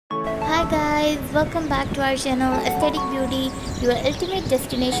guys, welcome back to our channel Aesthetic Beauty, your ultimate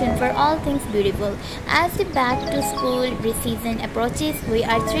destination for all things beautiful. As the back to school season approaches, we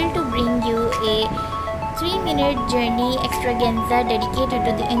are thrilled to bring you a 3-minute journey extravaganza dedicated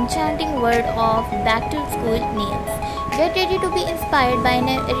to the enchanting world of back to school nails. Get ready to be inspired by an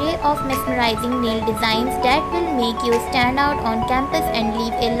array of mesmerizing nail designs that will make you stand out on campus and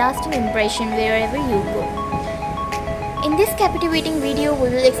leave a lasting impression wherever you go. In this captivating video,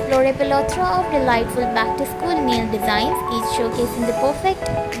 we will explore a plethora of delightful back-to-school nail designs, each showcasing the perfect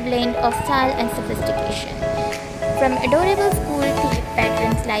blend of style and sophistication. From adorable school-themed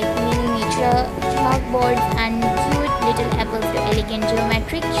patterns like miniature chalkboards and cute little apples to elegant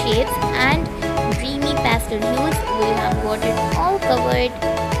geometric shapes and dreamy pastel hues, we have got it all covered.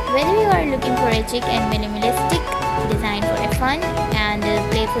 Whether you are looking for a chic and minimalistic design for a fun and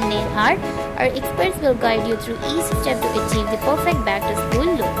playful nail art, our experts will guide you through each step to achieve the perfect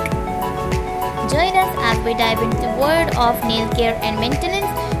back-to-school look. Join us as we dive into the world of nail care and maintenance,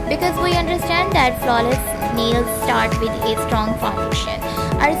 because we understand that flawless nails start with a strong foundation.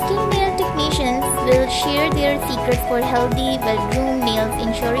 Our skilled nail technicians will share their secrets for healthy, well-groomed nails,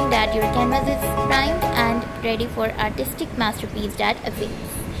 ensuring that your canvas is primed and ready for artistic masterpiece that awaits.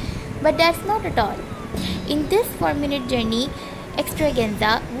 But that's not at all. In this 4-minute journey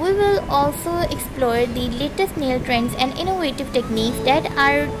extravaganza, we will also explore the latest nail trends and innovative techniques that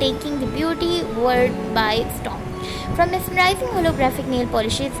are taking the beauty world by storm. From mesmerizing holographic nail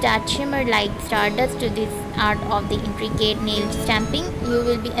polishes that shimmer like stardust to this art of the intricate nail stamping, you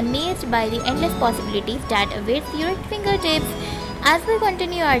will be amazed by the endless possibilities that await your fingertips. As we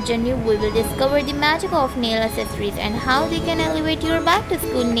continue our journey, we will discover the magic of nail accessories and how they can elevate your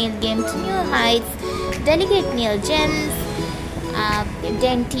back-to-school nail game to new heights. Delicate nail gems,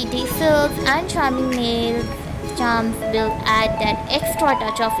 dainty tassels, and charming nail charms will add that extra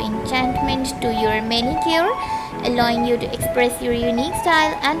touch of enchantment to your manicure, allowing you to express your unique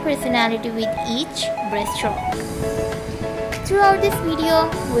style and personality with each brushstroke. Throughout this video,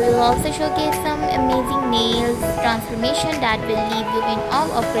 we will also showcase some amazing nails transformation that will leave you in awe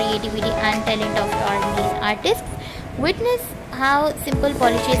of creativity and talent of our nail artists. Witness how simple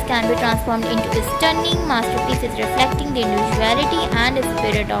polishes can be transformed into stunning masterpieces reflecting the individuality and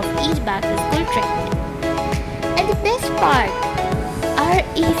spirit of each back-to-school trend. And the best part, our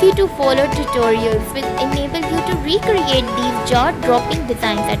easy-to-follow tutorials will enable you to recreate these jaw-dropping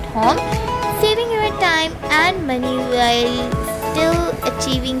designs at home, saving your time and money while still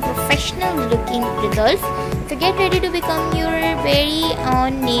achieving professional-looking results. So get ready to become your very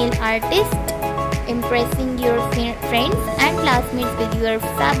own nail artist, impressing your friends and classmates with your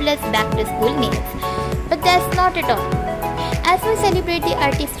fabulous back-to-school nails. But that's not at all. As we celebrate the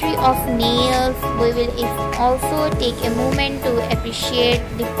artistry of nails, we will also take a moment to appreciate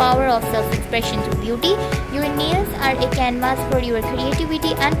the power of self-expression through beauty. Your nails are a canvas for your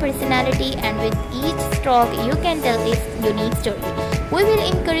creativity and personality, and with each stroke you can tell a unique story. We will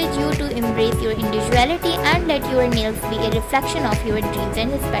encourage you to embrace your individuality and let your nails be a reflection of your dreams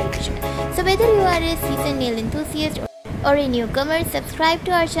and inspiration. So whether you are a seasoned nail enthusiast or a newcomer, subscribe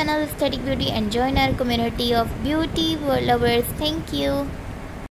to our channel Aesthetic Beauty and join our community of beauty lovers. Thank you.